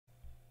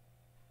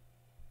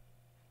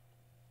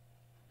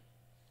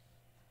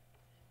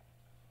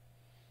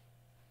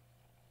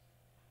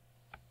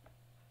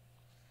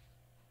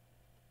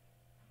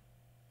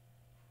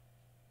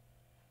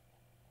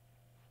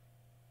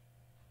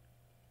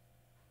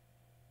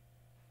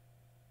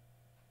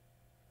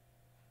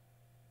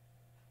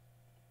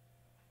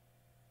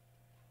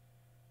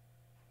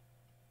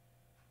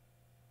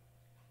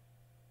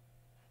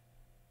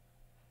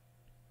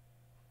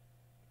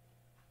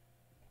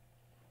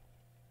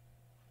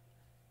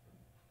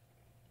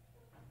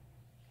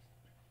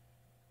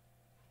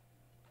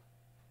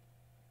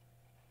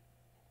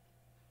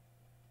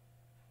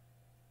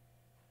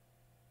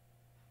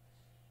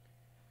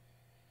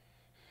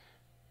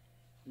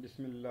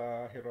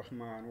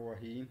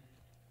Bismillahirrahmanirrahim.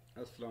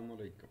 Assalamu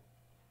alaikum.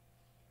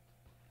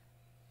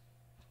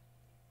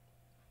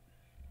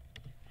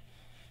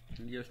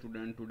 Dear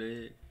student,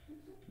 today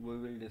we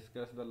will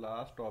discuss the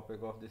last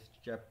topic of this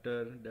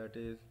chapter, that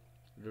is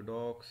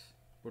redox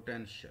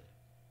potential.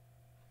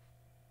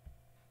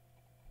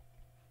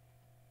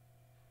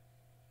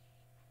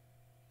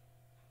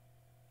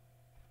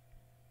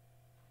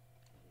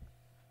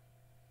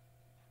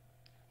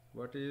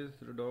 What is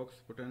redox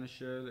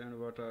potential and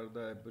what are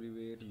the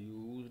abbreviates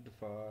used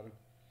for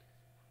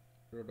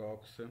redox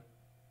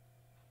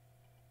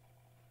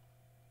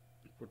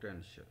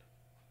potential?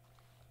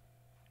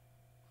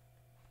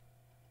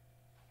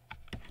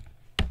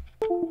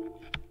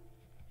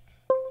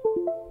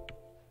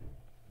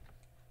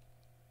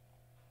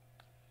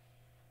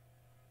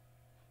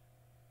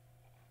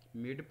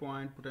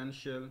 Midpoint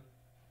potential,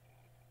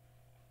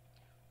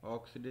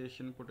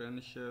 oxidation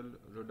potential,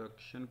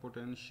 reduction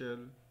potential,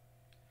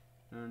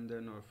 and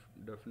then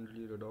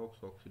definitely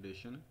redox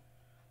oxidation.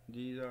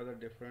 These are the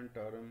different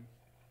terms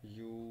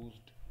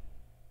used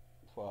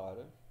for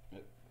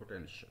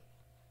potential.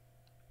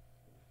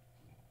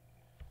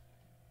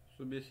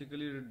 So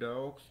basically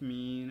redox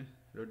mean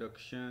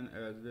reduction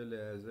as well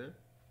as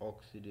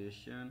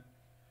oxidation.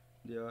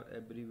 They are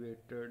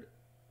abbreviated.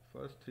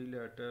 First three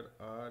letter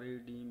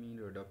RAD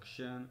mean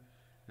reduction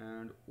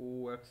and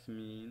OX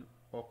mean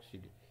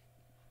oxidation,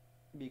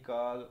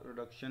 because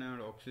reduction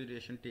and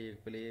oxidation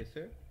take place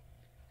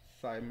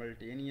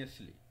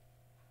simultaneously.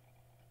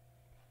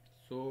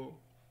 So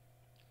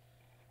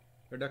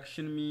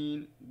reduction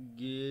mean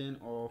gain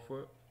of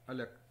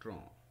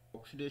electron,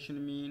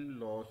 oxidation mean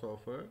loss of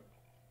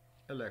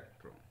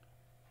electron.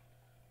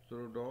 So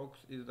redox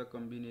is the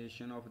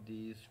combination of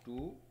these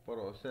two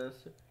process,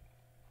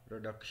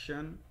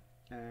 reduction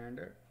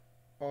and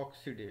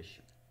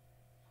oxidation.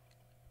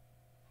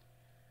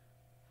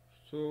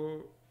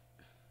 So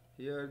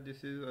here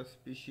this is a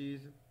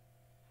species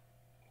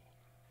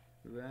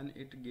when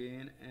it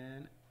gain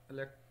an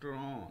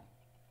electron,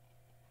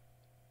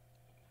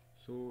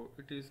 so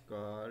it is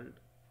called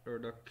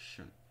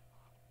reduction,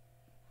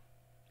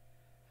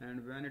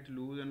 and when it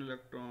lose an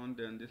electron,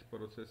 then this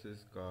process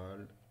is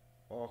called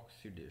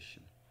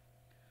oxidation.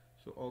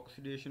 So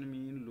oxidation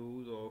mean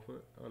lose of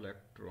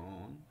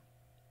electron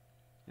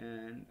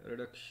and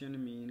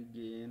reduction mean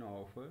gain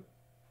of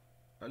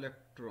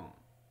electron.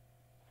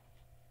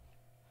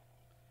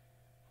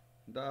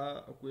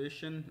 The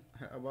equation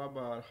above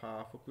are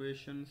half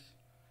equations.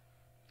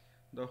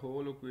 The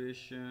whole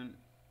equation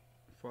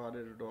for a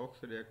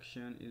redox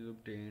reaction is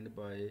obtained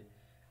by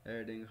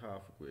adding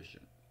half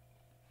equation.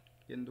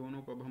 इन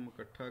दोनों को अब हम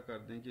इकट्ठा कर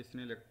दें कि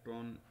इसने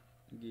electron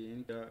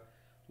gain किया,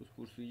 उस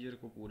प्रोसीजर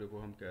को पूरे को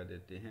हम कह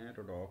देते हैं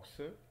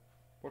redox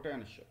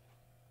potential.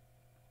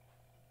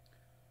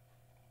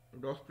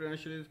 Redox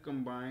potential is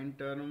combined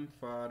term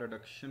for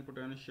reduction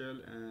potential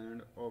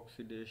and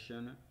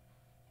oxidation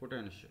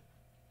potential.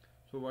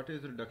 So what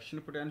is reduction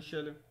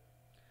potential?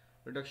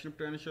 Reduction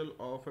potential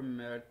of a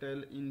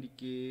metal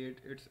indicate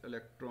its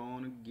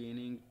electron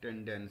gaining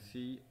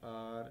tendency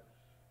or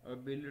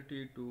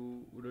ability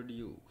to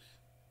reduce.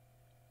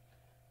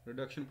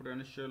 Reduction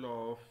potential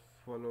of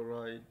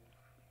fluoride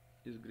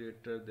is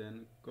greater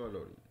than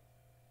chlorine.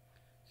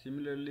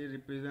 Similarly,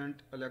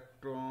 represent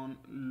electron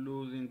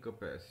losing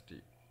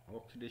capacity.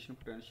 Oxidation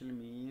potential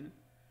mean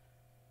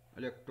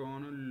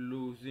electron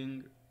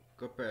losing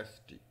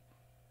capacity,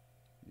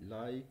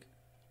 like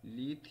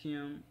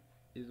lithium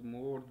is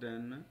more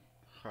than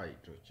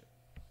hydrogen.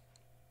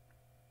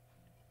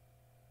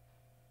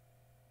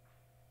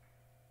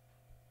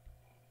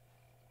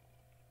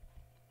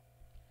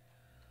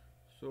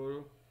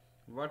 So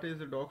what is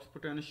redox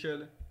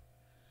potential?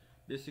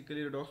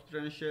 Basically redox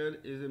potential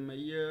is a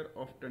measure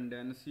of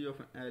tendency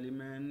of an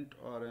element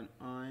or an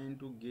ion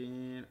to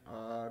gain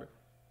or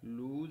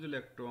lose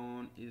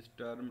electron is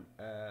termed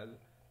as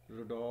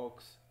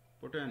redox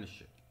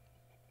potential.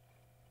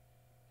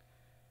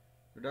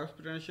 Redox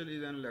potential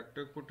is an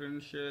electric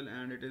potential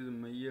and it is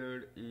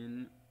measured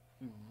in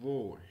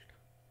volt.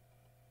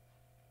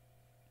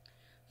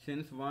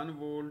 Since 1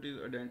 volt is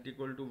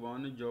identical to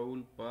 1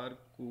 joule per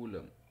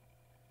coulomb,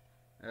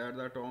 at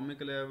the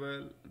atomic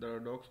level, the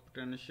redox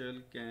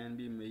potential can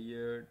be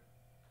measured,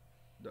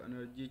 the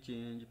energy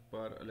change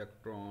per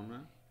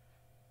electron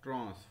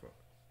transfer.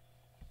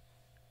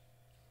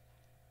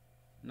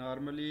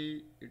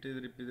 Normally, it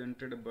is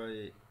represented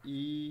by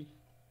E,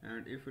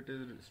 and if it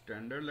is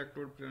standard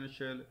electrode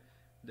potential,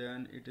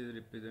 then it is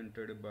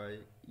represented by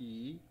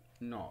E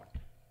naught.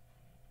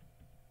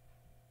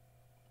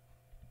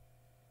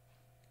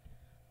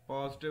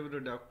 Positive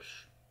redox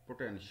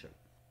potential.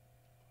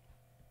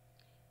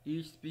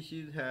 Each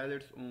species has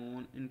its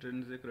own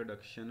intrinsic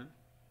reduction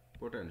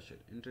potential.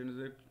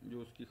 Intrinsic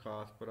जो उसकी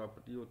खास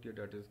property होती है,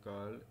 that is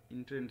called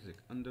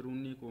intrinsic.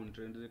 अंदरूनी को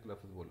intrinsic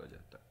लफ्ज़ बोला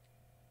जाता है.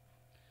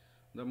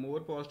 The more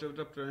positive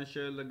the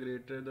potential, the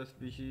greater the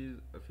species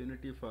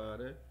affinity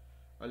for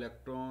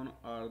electron,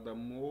 or the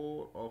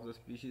more of the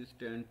species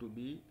tend to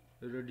be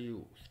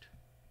reduced.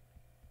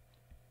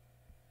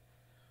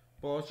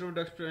 Positive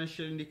redox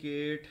potential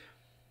indicate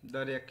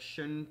the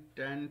reaction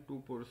tend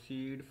to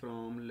proceed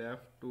from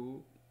left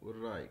to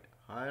right.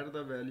 Higher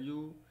the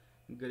value,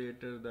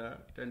 greater the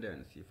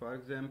tendency. For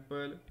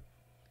example,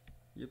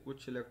 ये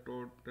कुछ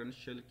electrode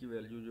potential की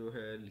value जो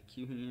है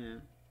लिखी हुई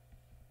हैं।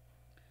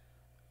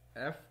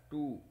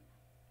 F2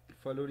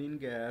 fluorine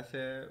gas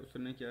है,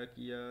 उसने क्या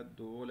किया,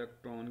 2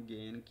 इलेक्ट्रॉन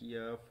गेन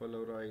किया,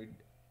 फ्लोराइड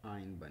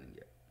आयन बन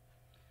गया।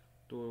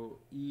 तो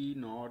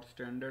E0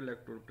 स्टैंडर्ड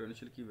इलेक्ट्रोड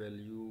पोटेंशियल की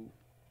वैल्यू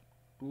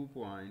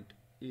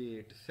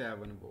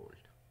 2.87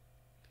 वोल्ट।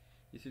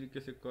 इसी तरीके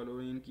से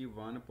क्लोरीन की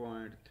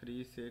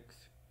 1.36।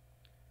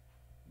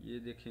 ये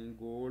देखें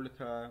गोल्ड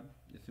था,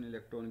 इसने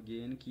इलेक्ट्रॉन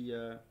गेन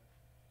किया,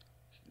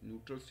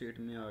 न्यूट्रल स्टेट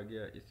में आ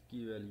गया,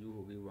 इसकी वैल्यू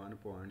हो गई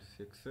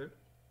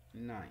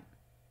 1.69।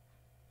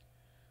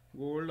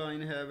 Gold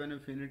ion have an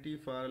affinity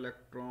for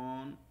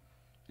electron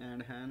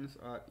and hence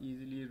are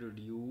easily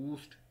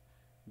reduced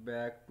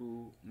back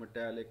to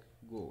metallic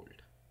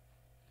gold.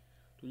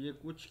 तो ये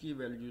कुछ की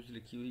वैल्यूज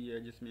लिखी हुई है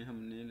जिसमें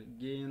हमने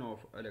गेन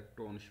ऑफ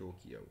इलेक्ट्रॉन शो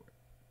किया हुआ है।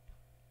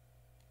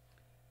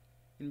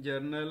 In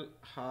general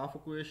half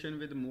equation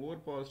with more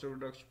positive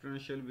reduction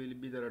potential will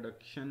be the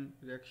reduction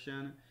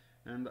reaction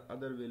and the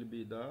other will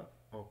be the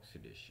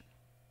oxidation.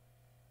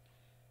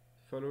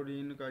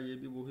 Fluorine का ये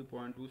भी वही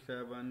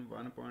 0.27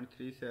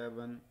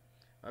 1.37।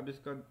 अब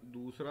इसका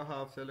दूसरा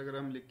हाफ सेल अगर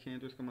हम लिखें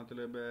तो इसका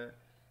मतलब है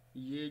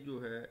ये जो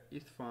है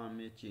इस फॉर्म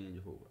में चेंज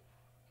होगा,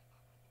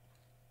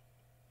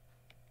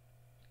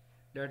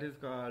 that is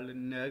called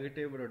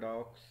negative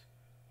redox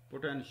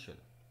potential।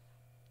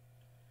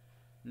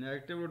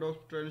 Negative redox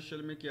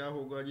potential में क्या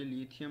होगा, ये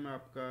लिथियम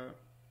आपका,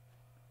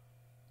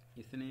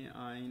 इसने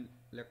आयन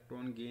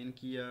इलेक्ट्रॉन गेन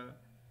किया,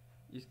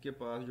 इसके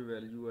पास जो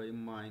वैल्यू आई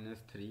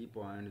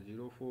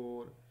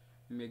 -3.04,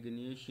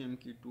 मैग्नीशियम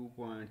की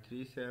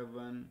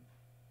 2.37,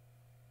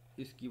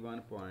 इसकी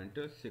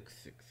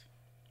 1.66।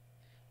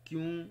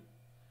 क्यों?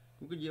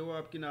 क्योंकि ये वो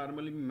आपकी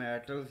नॉर्मली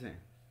मेटल्स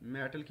हैं।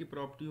 मेटल की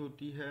प्रॉपर्टी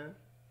होती है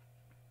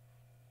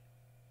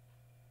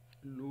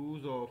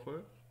लूज ऑफ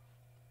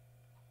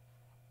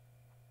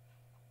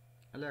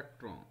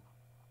इलेक्ट्रॉन,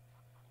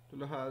 तो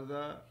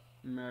लिहाजा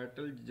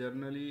मेटल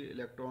जर्नली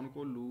इलेक्ट्रॉन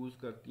को लूज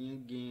करती हैं,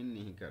 गेन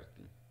नहीं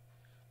करती।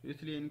 तो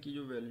इसलिए इनकी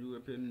जो वैल्यू है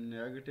फिर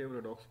नेगेटिव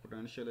रेडॉक्स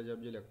पोटेंशियल है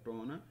जब ये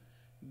इलेक्ट्रॉन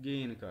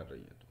गेन कर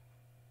रही है। तो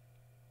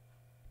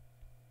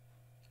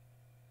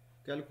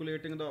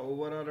calculating the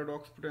overall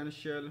redox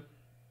potential,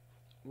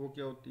 वो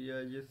क्या होती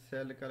है, ये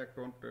सेल का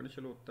इलेक्ट्रॉन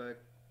पोटेंशियल होता है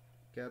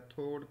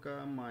कैथोड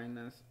का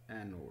माइनस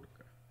एनोड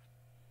का,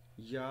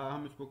 या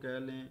हम इसको कह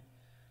लें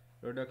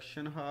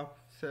रिडक्शन हाफ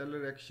सेल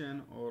रिएक्शन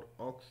और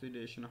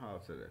ऑक्सीडेशन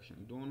हाफ सेल रिएक्शन,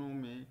 दोनों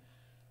में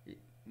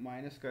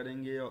माइनस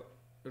करेंगे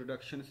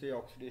रिडक्शन से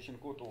ऑक्सीडेशन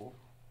को, तो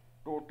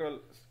टोटल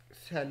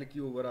सेल की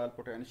ओवरऑल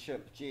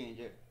पोटेंशियल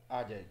चेंज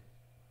आ जाए।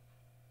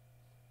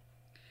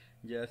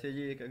 जैसे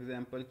ये एक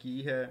एग्जांपल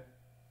की है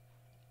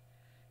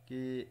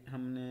कि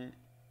हमने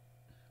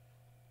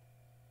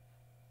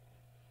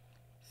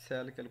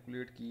सेल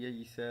कैलकुलेट की है,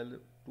 ये सेल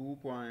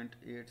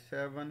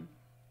 2.87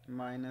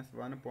 माइनस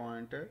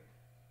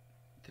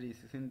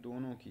 1.36 इन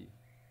दोनों की,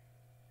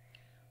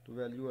 तो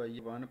वैल्यू आई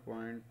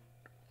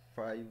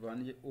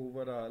 1.51। ये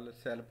ओवरऑल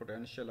सेल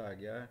पोटेंशियल आ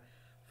गया है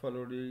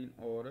फ्लोरीन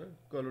और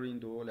क्लोरीन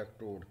 2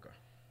 इलेक्ट्रोड का।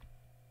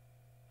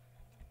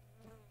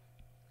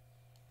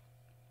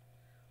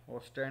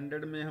 और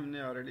स्टैंडर्ड में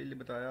हमने ऑलरेडी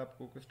बताया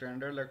आपको कि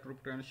स्टैंडर्ड इलेक्ट्रोड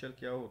पोटेंशियल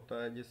क्या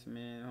होता है,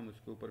 जिसमें हम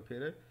उसके ऊपर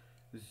फिर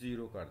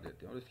ज़ीरो कर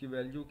देते हैं। और इसकी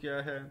वैल्यू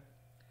क्या है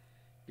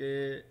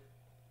कि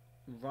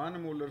 1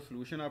 मोलर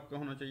सोल्यूशन आपका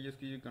होना चाहिए,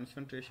 उसकी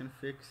कंसंट्रेशन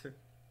फिक्स,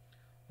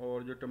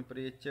 और जो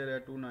टेम्परेचर है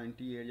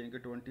 298 यानी कि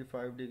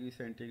 25 डिग्री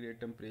सेंटीग्रेड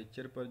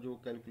टेम्परेचर पर जो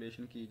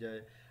कैलकुलेशन की जाए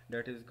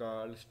that is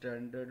called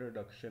standard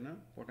reduction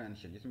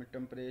potential. जिसमें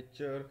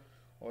टेम्परेचर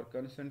और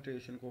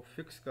कंसंट्रेशन को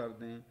फिक्स कर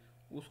दें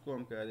उसको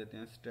हम कह देते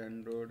हैं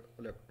स्टैंडर्ड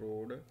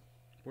इलेक्ट्रोड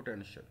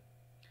पोटेंशियल।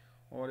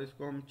 और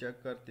इसको हम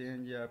चेक करते हैं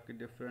ये आपके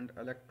डिफरेंट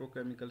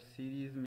इलेक्ट्रोकेमिकल सीरीज़ में